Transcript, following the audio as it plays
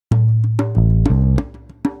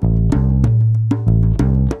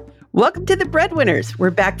Welcome to The Breadwinners. We're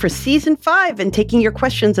back for season 5 and taking your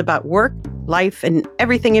questions about work, life, and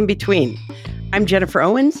everything in between. I'm Jennifer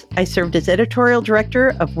Owens. I served as editorial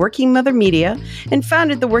director of Working Mother Media and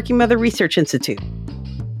founded the Working Mother Research Institute.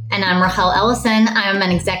 And I'm Rahel Ellison. I'm an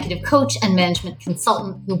executive coach and management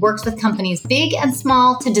consultant who works with companies big and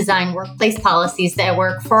small to design workplace policies that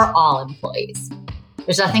work for all employees.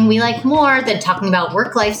 There's nothing we like more than talking about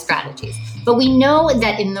work-life strategies, but we know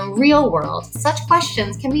that in the real world, such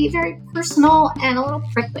questions can be very personal and a little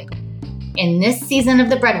prickly. In this season of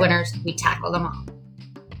The Breadwinners, we tackle them all.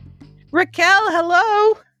 Raquel,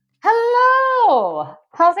 hello. Hello.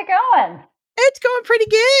 How's it going? It's going pretty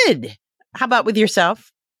good. How about with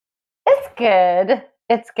yourself? It's good.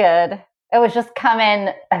 It's good. I was just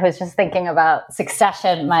thinking about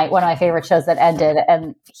Succession, one of my favorite shows that ended,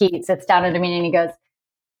 and he sits down at a meeting and he goes,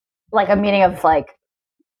 like a meeting of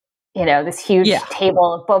this huge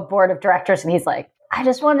table of board of directors, and he's like, I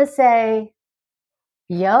just want to say,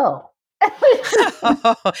 yo.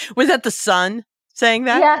 Was that the son saying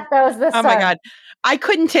that? Yeah, that was the son. Oh my God. I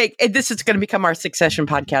couldn't take, this is going to become our Succession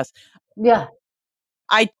podcast. Yeah.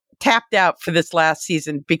 I tapped out for this last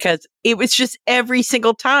season because it was just every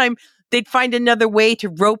single time they'd find another way to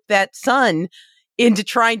rope that son into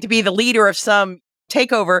trying to be the leader of some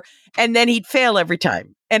takeover, and then he'd fail every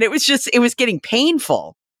time. And it was getting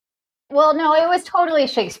painful. Well, no, it was totally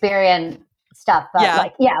Shakespearean stuff.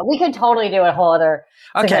 But we could totally do a whole other.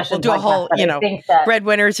 Okay, we'll do a whole,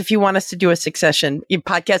 Breadwinners, if you want us to do a Succession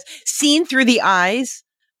podcast, seen through the eyes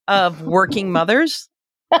of working mothers.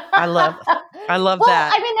 I love that.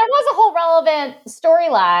 I mean, there was a whole relevant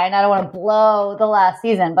storyline. I don't want to blow the last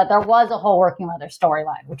season, but there was a whole working mother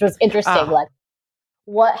storyline, which was interesting.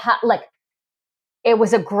 It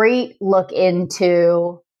was a great look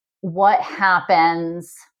into what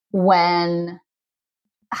happens how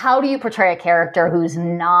do you portray a character who's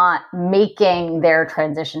not making their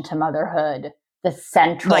transition to motherhood the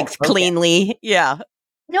central focus? Cleanly. Yeah.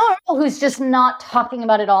 No, who's just not talking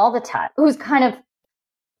about it all the time, who's kind of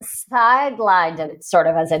sidelined it sort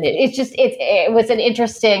of as it was an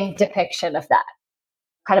interesting depiction of that.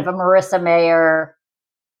 Kind of a Marissa Mayer.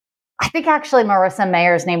 I think actually Marissa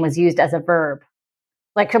Mayer's name was used as a verb.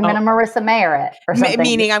 Like I'm going to Marissa Mayer it or something.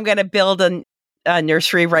 Meaning I'm going to build a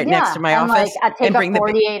nursery next to my office. I take a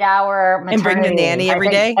 48-hour maternity and bring the nanny every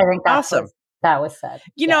day. I think that's awesome. That was said.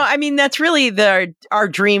 I mean, that's really our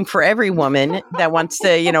dream for every woman that wants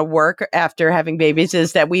to, work after having babies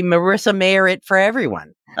is that we Marissa Mayer it for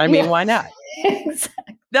everyone. I mean, why not?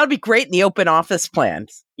 Exactly. That'll be great in the open office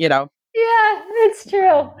plans, Yeah, it's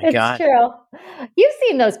true. It's true. You've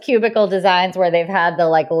seen those cubicle designs where they've had the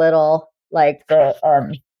little I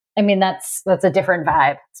mean, that's a different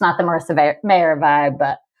vibe. It's not the Marissa Mayer vibe,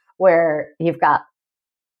 but where you've got,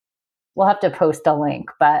 we'll have to post a link,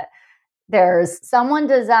 but there's someone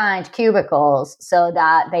designed cubicles so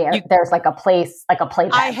that there's a place, like a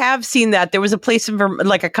playpen. I have seen that. There was a place in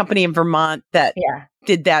a company in Vermont that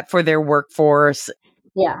did that for their workforce.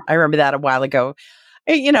 Yeah. I remember that a while ago.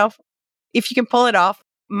 If you can pull it off.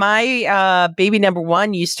 My baby number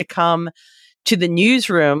 1 used to come to the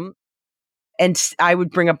newsroom, and I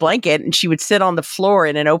would bring a blanket and she would sit on the floor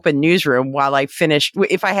in an open newsroom while I finished.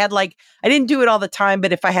 If I had I didn't do it all the time,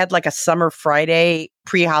 but if I had a summer Friday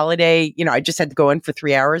pre-holiday, I just had to go in for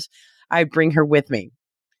 3 hours, I'd bring her with me.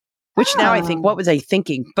 Which now I think, what was I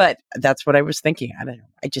thinking? But that's what I was thinking. I don't know.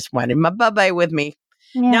 I just wanted my bubba with me.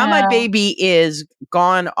 Yeah. Now my baby is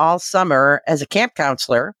gone all summer as a camp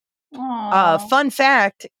counselor. Fun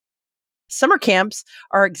fact, summer camps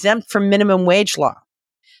are exempt from minimum wage law.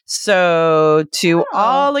 So to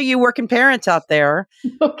all of you working parents out there,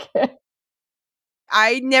 okay.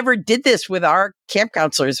 I never did this with our camp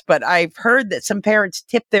counselors, but I've heard that some parents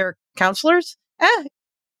tip their counselors.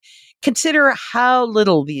 Consider how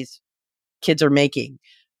little these kids are making,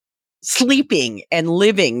 sleeping and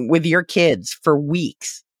living with your kids for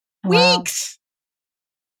weeks. Wow. Weeks.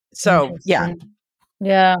 So, yeah.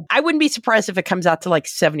 Yeah. I wouldn't be surprised if it comes out to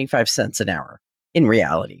 75 cents an hour in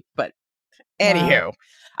reality. But anywho,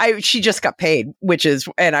 she just got paid,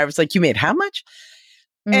 and I was like, you made how much?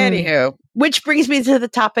 Anywho, which brings me to the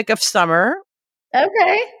topic of summer.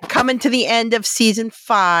 Okay. Coming to the end of season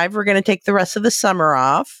 5. We're going to take the rest of the summer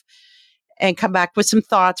off and come back with some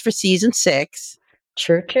thoughts for season 6.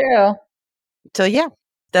 True. So yeah,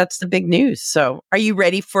 that's the big news. So are you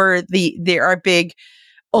ready for our big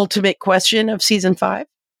ultimate question of season 5?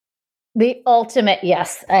 The ultimate,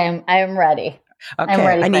 yes, I am ready.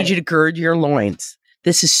 Okay, I need you to gird your loins.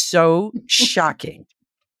 This is so shocking.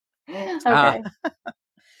 Okay.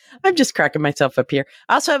 I'm just cracking myself up here.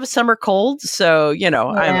 I also have a summer cold, so,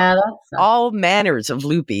 I'm all manners of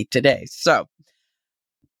loopy today. So,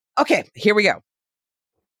 okay, here we go.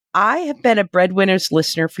 I have been a Breadwinners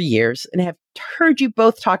listener for years and have heard you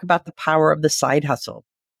both talk about the power of the side hustle.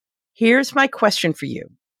 Here's my question for you.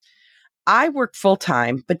 I work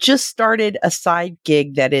full-time, but just started a side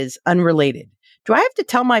gig that is unrelated. Do I have to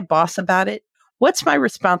tell my boss about it? What's my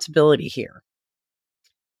responsibility here?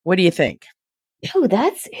 What do you think? Oh,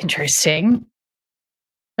 that's interesting.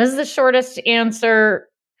 This is the shortest answer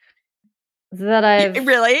that I've...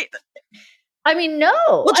 Really? I mean, no.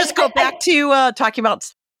 We'll just go back to talking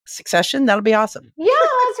about Succession. That'll be awesome. Yeah,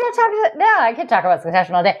 let's go talk about... No, I could talk about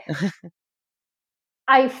Succession all day.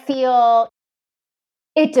 I feel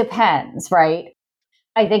it depends, right?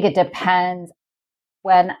 I think it depends.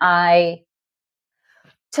 When I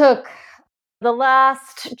took the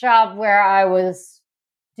last job where I was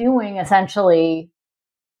doing essentially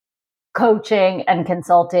coaching and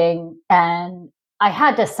consulting, and I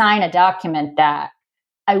had to sign a document that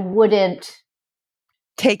I wouldn't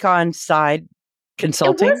take on side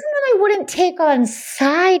consulting. It wasn't that I wouldn't take on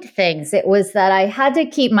side things. It was that I had to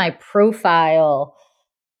keep my profile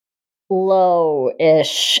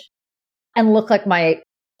low-ish and look like my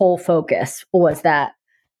whole focus was that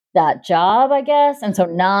job, I guess. And so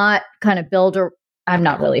not kind of I'm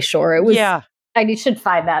not really sure. It was, I should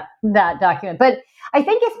find that document. But I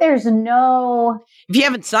think if you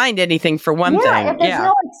haven't signed anything for one thing. If there's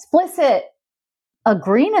no explicit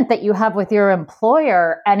agreement that you have with your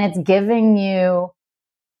employer and it's giving you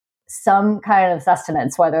some kind of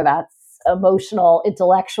sustenance, whether that's emotional,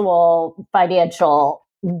 intellectual, financial,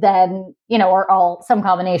 then, or some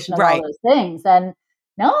combination of all those things, then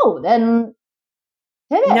hit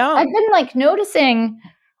it. No. I've been noticing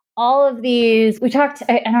all of these. We talked,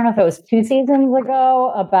 I don't know if it was 2 seasons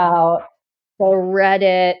ago, about the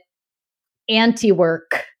Reddit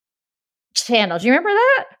anti-work channel. Do you remember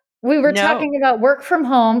that? We were talking about work from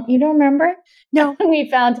home. You don't remember? No.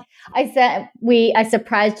 I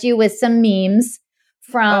surprised you with some memes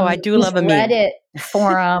from I do love a Reddit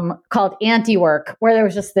forum called Anti-Work, where there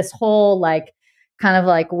was just this whole we're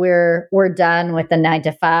done with the 9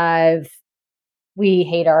 to 5. We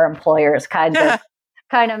hate our employers kind of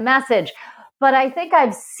message. But I think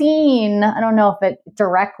I've seen, I don't know if it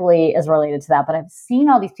directly is related to that, but I've seen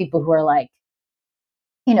all these people who are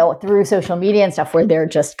through social media and stuff, where they're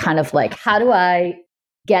just kind of how do I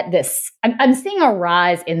get this? I'm seeing a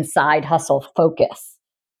rise in side hustle focus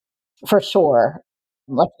for sure.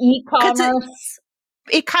 E-commerce.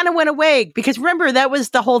 It kind of went away because remember, that was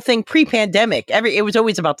the whole thing pre-pandemic. It was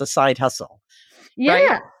always about the side hustle. Yeah.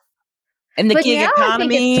 Right? And the gig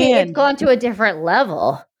economy. It's gone to a different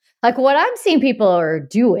level. What I'm seeing people are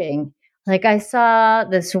doing, I saw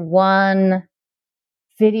this one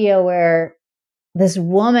video where this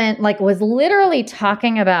woman was literally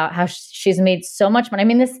talking about how she's made so much money. I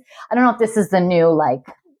mean, I don't know if this is the new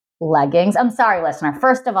leggings. I'm sorry, listener.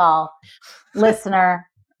 First of all, listener,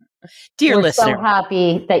 dear we're listener, so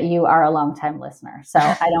happy that you are a longtime listener. So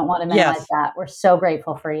I don't want to minimize that. We're so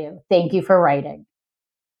grateful for you. Thank you for writing.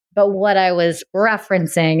 But what I was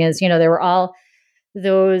referencing is, there were all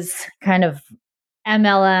those kind of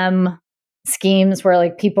MLM schemes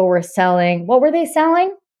where people were selling. What were they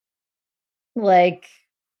selling?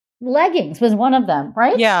 Leggings was one of them,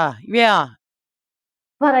 right? Yeah.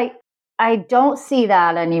 But I don't see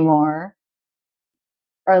that anymore,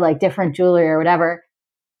 or different jewelry or whatever.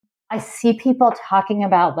 I see people talking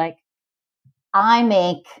about I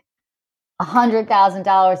make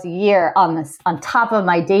 $100,000 a year on top of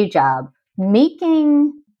my day job,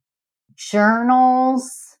 making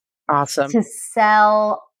journals to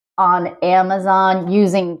sell on Amazon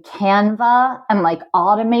using Canva and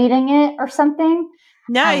automating it or something.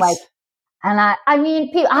 Nice. I'm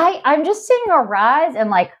just seeing a rise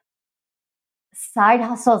in side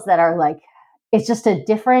hustles that are it's just a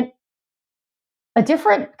different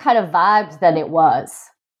kind of vibes than it was.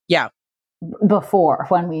 Yeah. Before,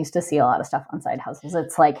 when we used to see a lot of stuff on side hustles.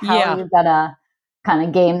 It's how are you gonna kind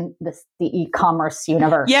of game the e-commerce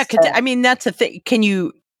universe? Yeah, that's the thing. Can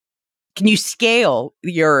you scale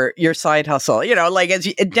your side hustle?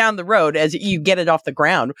 As down the road, as you get it off the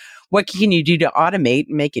ground, what can you do to automate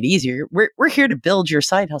and make it easier? We're here to build your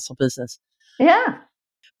side hustle business. Yeah.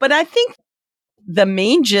 But I think the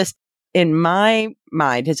main gist in my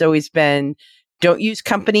mind has always been, don't use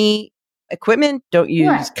company equipment, don't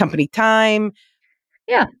use company time.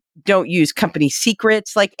 Yeah. Don't use company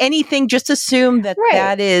secrets, anything, just assume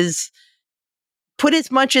that is, put as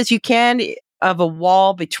much as you can of a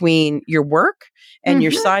wall between your work and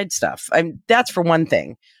your side stuff. That's for one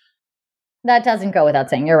thing. that doesn't go without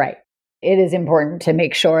saying. You're right. It is important to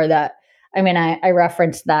make sure that, I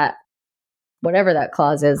referenced that, whatever that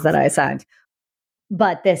clause is that I signed,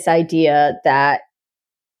 but this idea that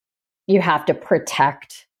you have to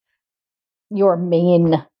protect your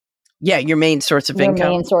main source of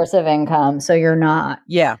income. So you're not,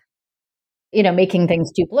 making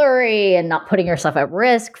things too blurry and not putting yourself at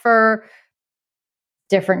risk for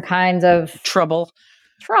different kinds of troubles.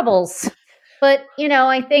 But,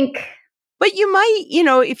 I think. But you might,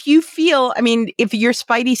 if you feel, if your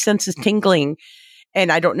spidey sense is tingling,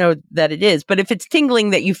 and I don't know that it is, but if it's tingling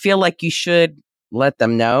that you feel like you should let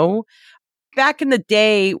them know. Back in the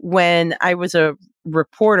day when I was a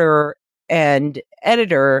reporter and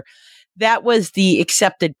editor, that was the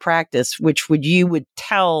accepted practice, which you would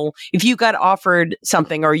tell if you got offered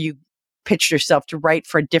something or you pitched yourself to write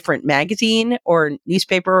for a different magazine or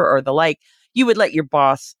newspaper or the like, you would let your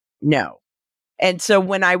boss know. And so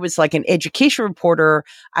when I was like an education reporter,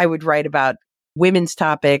 I would write about women's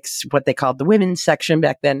topics, what they called the women's section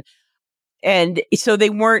back then. And so they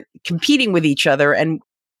weren't competing with each other. And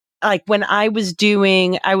like when I was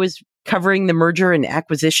covering the merger and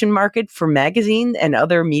acquisition market for magazine and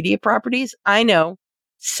other media properties. I know,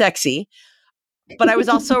 sexy. But I was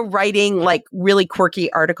also writing like really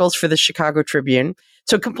quirky articles for the Chicago Tribune.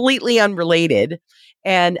 So completely unrelated.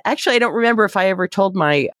 And actually, I don't remember if I ever told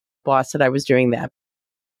my boss that I was doing that.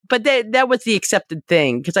 But that was the accepted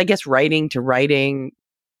thing, because I guess writing to writing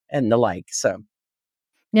and the like. So,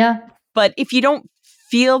 yeah. But if you don't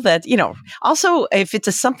feel that, also if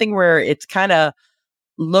it's something where it's kind of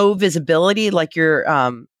low visibility, like you're,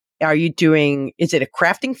 is it a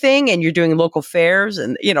crafting thing and you're doing local fairs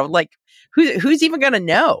and, like who's even going to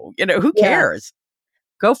know, who cares?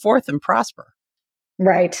 Go forth and prosper.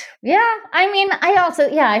 Right. Yeah.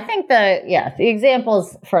 I think the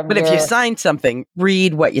examples from. But if you signed something,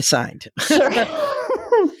 read what you signed. Sure.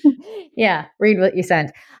 Yeah. Read what you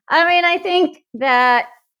signed. I think that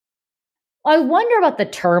I wonder about the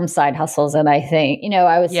term side hustles. And I think,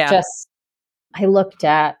 I looked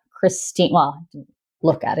at Christine. Well, I didn't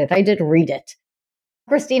look at it. I did read it.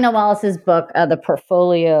 Christina Wallace's book, The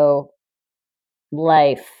Portfolio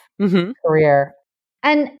Life Career.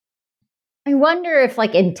 And I wonder if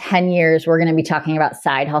like in 10 years, we're going to be talking about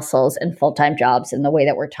side hustles and full-time jobs in the way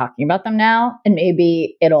that we're talking about them now. And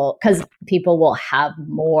maybe because people will have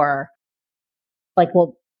more, like,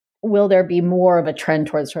 will there be more of a trend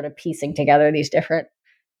towards sort of piecing together these different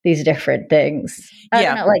things? I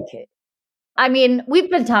don't know, we've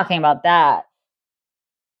been talking about that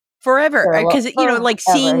forever. Because,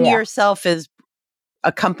 seeing yourself as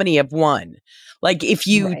a company of one, like if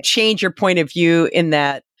you change your point of view in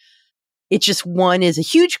that, it's just one is a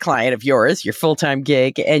huge client of yours, your full-time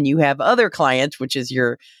gig, and you have other clients, which is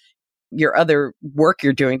your other work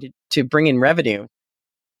you're doing to bring in revenue.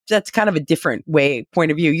 That's kind of a different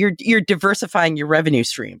point of view. You're diversifying your revenue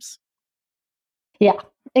streams. Yeah,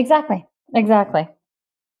 exactly.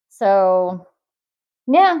 So,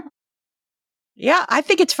 yeah. Yeah, I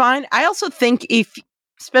think it's fine. I also think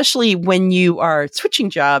especially when you are switching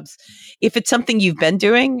jobs, if it's something you've been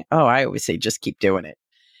doing, I always say just keep doing it.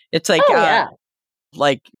 It's like,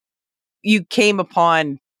 like you came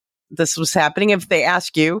upon this was happening. If they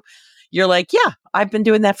ask you, you're like, yeah, I've been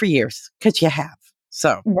doing that for years, because you have.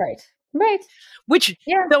 So, right. Which,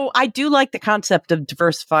 though, I do like the concept of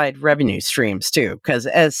diversified revenue streams too, because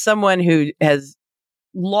as someone who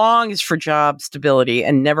longs for job stability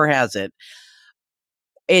and never has it,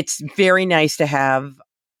 it's very nice to have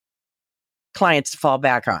clients to fall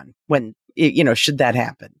back on when, should that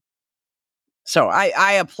happen. So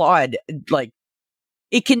I applaud, like,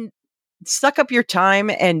 it can suck up your time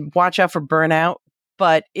and watch out for burnout,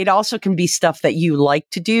 but it also can be stuff that you like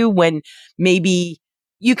to do when maybe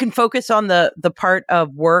you can focus on the part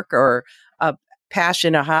of work or a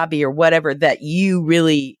passion, a hobby or whatever that you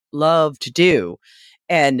really love to do.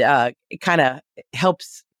 And it kind of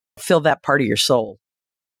helps fill that part of your soul.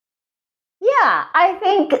 Yeah, I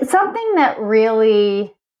think something that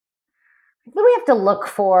really we have to look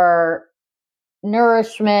for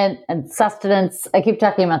nourishment and sustenance. I keep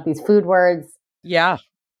talking about these food words. Yeah.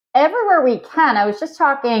 Everywhere we can. I was just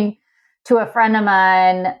talking to a friend of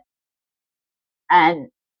mine, and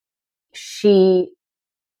she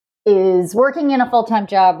is working in a full-time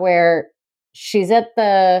job where she's at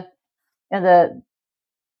the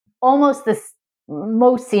almost the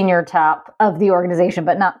most senior top of the organization,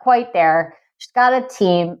 but not quite there. She's got a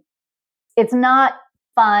team. It's not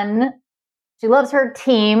fun. She loves her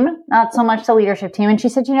team, not so much the leadership team. And she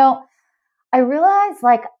said, I realized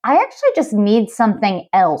like I actually just need something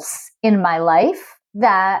else in my life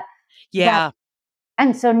that. Yeah.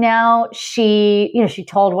 And so now she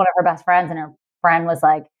told one of her best friends, and her friend was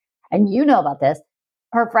like, and you know about this,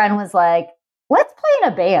 her friend was like, let's play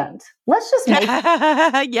in a band. Let's just make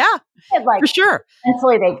yeah, it like, for sure.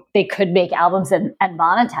 Eventually they could make albums and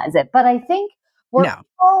monetize it. But I think no.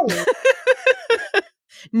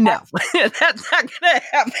 No, that's not going to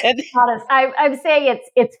happen. I'm saying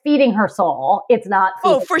it's feeding her soul. It's not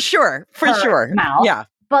feeding for sure. Mouth. Yeah.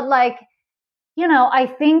 But like, I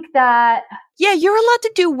think that you're allowed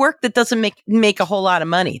to do work that doesn't make a whole lot of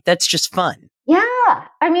money. That's just fun. Yeah.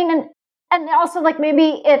 I mean, and also like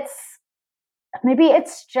maybe it's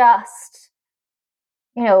just,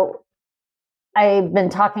 I've been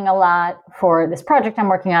talking a lot for this project I'm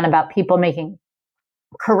working on about people making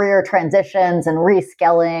career transitions and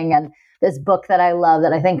reskilling, and this book that I love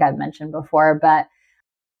that I think I've mentioned before, but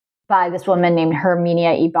by this woman named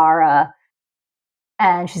Herminia Ibarra,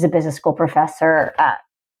 and she's a business school professor at,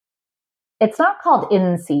 it's not called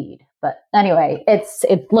INSEAD, but anyway,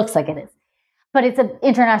 it looks like it is, but it's an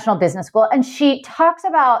international business school, and she talks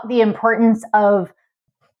about the importance of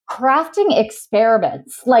crafting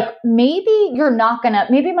experiments. Like maybe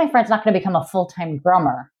my friend's not gonna become a full-time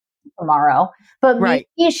drummer tomorrow, but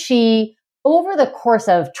maybe she, over the course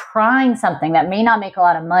of trying something that may not make a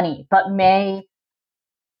lot of money, but may,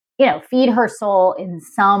 feed her soul in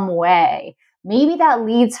some way, maybe that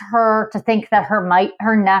leads her to think that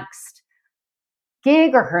her next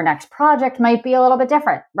gig or her next project might be a little bit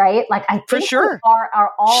different, right? Like I think for sure,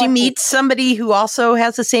 are all she meets somebody who also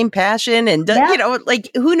has the same passion, and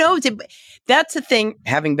like who knows? That's the thing.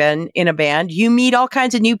 Having been in a band, you meet all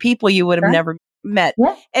kinds of new people you would have never met,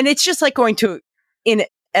 and it's just like going to, in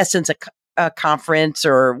essence, a conference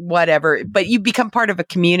or whatever. But you become part of a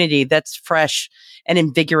community that's fresh and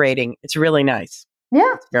invigorating. It's really nice.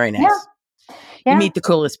 Yeah, it's very nice. Yeah. You meet the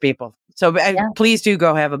coolest people. So please do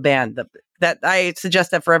go have a band. That I suggest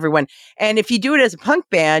that for everyone. And if you do it as a punk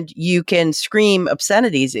band, you can scream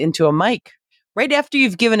obscenities into a mic right after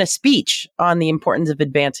you've given a speech on the importance of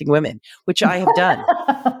advancing women, which I have done.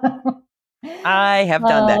 I have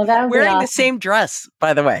done that. Wearing the same dress,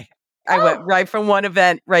 by the way. I went right from one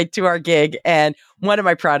event right to our gig, and one of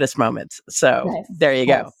my proudest moments. So there you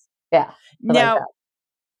go. Yeah. Now,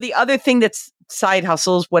 the other thing that's side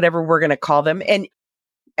hustles, whatever we're going to call them, and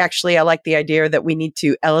actually, I like the idea that we need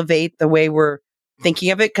to elevate the way we're thinking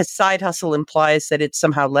of it, because side hustle implies that it's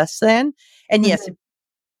somehow less than. And yes, it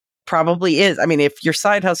probably is. I mean, if your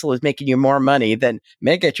side hustle is making you more money, then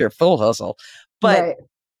make it your full hustle. But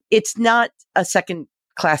it's not a second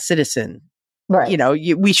class citizen. Right.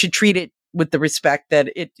 We should treat it with the respect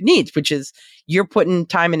that it needs, which is you're putting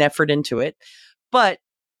time and effort into it. But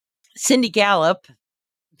Cindy Gallop,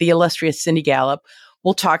 the illustrious Cindy Gallop,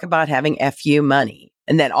 will talk about having FU money.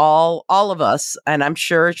 And then all of us, and I'm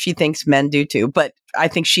sure she thinks men do too, but I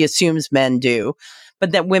think she assumes men do,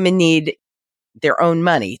 but that women need their own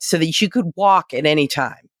money so that you could walk at any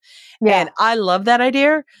time. Yeah. And I love that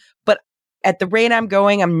idea, but at the rate I'm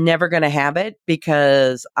going, I'm never going to have it,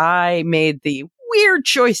 because I made the weird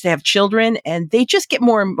choice to have children, and they just get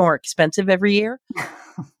more and more expensive every year.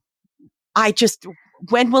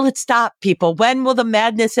 When will it stop, people? When will the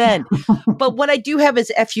madness end? But what I do have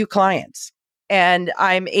is FU clients. And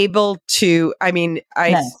I'm able to,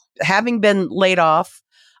 having been laid off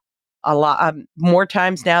a lot more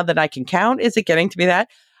times now than I can count. Is it getting to be that?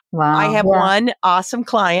 Wow. I have one awesome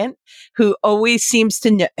client who always seems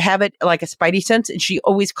to have it like a spidey sense. And she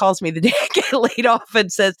always calls me the day I get laid off and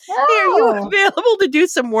says, "Hey, are you available to do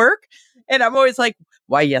some work?" And I'm always like,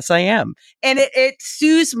 "Why, yes, I am." And it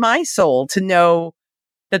soothes my soul to know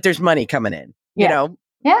that there's money coming in, you know?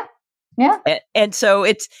 Yeah. Yeah. And so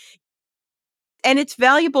it's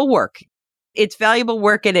valuable work. It's valuable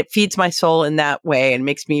work, and it feeds my soul in that way, and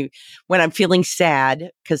makes me, when I'm feeling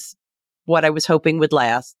sad, because what I was hoping would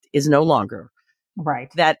last is no longer. Right.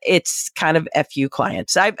 That it's kind of FU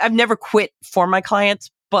clients. I've never quit for my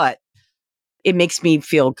clients, but it makes me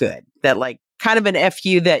feel good that, like, kind of an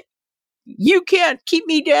FU that you can't keep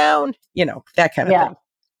me down, that kind of thing.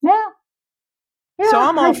 Yeah. So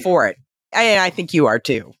I'm all for it. I think you are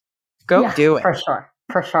too. Go do it.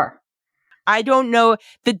 For sure. I don't know.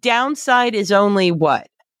 The downside is only what?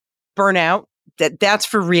 Burnout. That's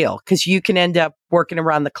for real, because you can end up working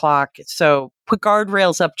around the clock. So put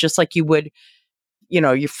guardrails up just like you would,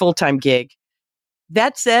 your full-time gig.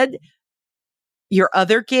 That said, your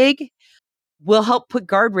other gig will help put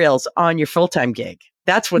guardrails on your full-time gig.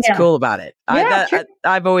 That's what's cool about it.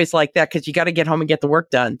 I've always liked that, because you got to get home and get the work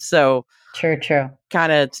done. So true.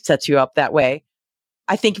 Kind of sets you up that way.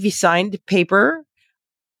 I think if you signed paper,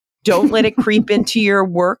 don't let it creep into your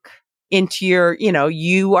work. into your,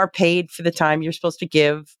 you are paid for the time you're supposed to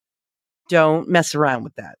give. Don't mess around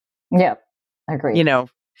with that. Yeah. Agreed. Yeah.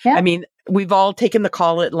 I mean, we've all taken the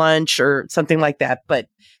call at lunch or something like that, but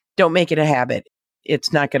don't make it a habit.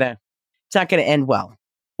 It's not going to end well.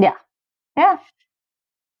 Yeah. Yeah.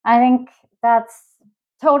 I think that's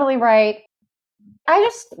totally right. I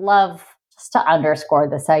just love to underscore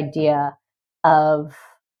this idea of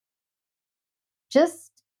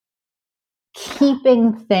just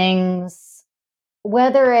keeping things,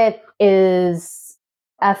 whether it is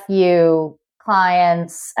FU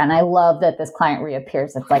clients, and I love that this client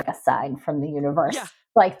reappears. It's like a sign from the universe. Yeah,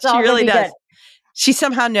 like she really does. Good. She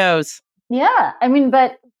somehow knows. Yeah. I mean,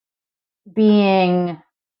 but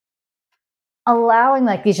allowing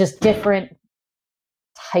like these just different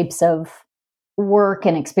types of work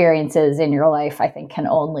and experiences in your life, I think can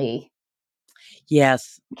only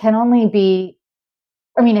be,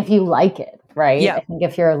 I mean, if you like it, right? Yeah. I think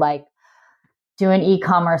if you're like doing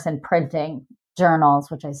e-commerce and printing journals,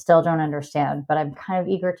 which I still don't understand, but I'm kind of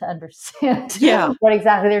eager to understand what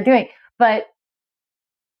exactly they're doing. But,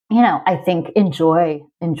 I think enjoy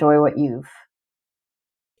what you've.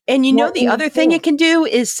 And the other thing it can do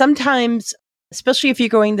is sometimes, especially if you're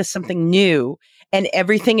going to something new and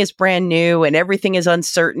everything is brand new and everything is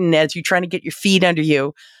uncertain as you're trying to get your feet under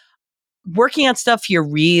you, working on stuff you're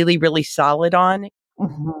really, really solid on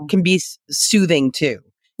can be soothing too.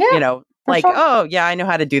 Yeah, like, sure. Oh, yeah, I know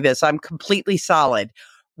how to do this. I'm completely solid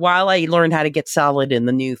while I learn how to get solid in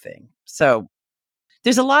the new thing. So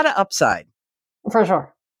there's a lot of upside. For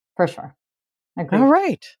sure.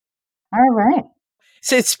 Agreed. All right.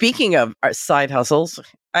 So speaking of our side hustles,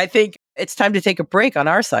 I think it's time to take a break on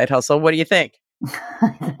our side hustle. What do you think?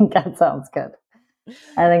 I think that sounds good. We've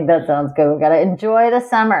got to enjoy the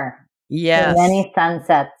summer. Yes. Many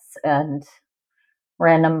sunsets and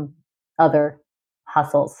random other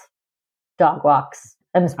hustles, dog walks.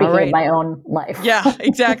 I'm speaking of my own life. Yeah,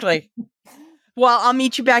 exactly. Well, I'll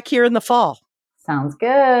meet you back here in the fall. Sounds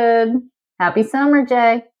good. Happy summer,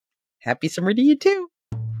 Jay. Happy summer to you too.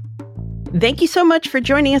 Thank you so much for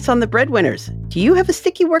joining us on The Breadwinners. Do you have a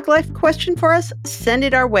sticky work life question for us? Send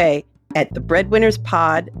it our way at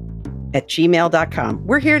thebreadwinnerspod@gmail.com.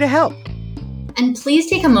 We're here to help. And please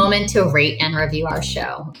take a moment to rate and review our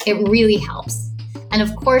show. It really helps. And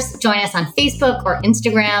of course, join us on Facebook or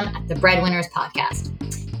Instagram at The Breadwinners Podcast.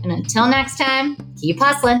 And until next time, keep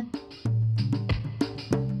hustling.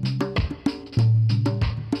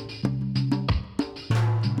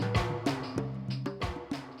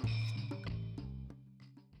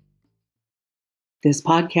 This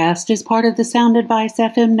podcast is part of the Sound Advice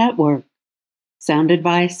FM network. Sound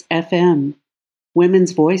Advice FM.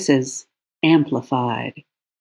 Women's voices amplified.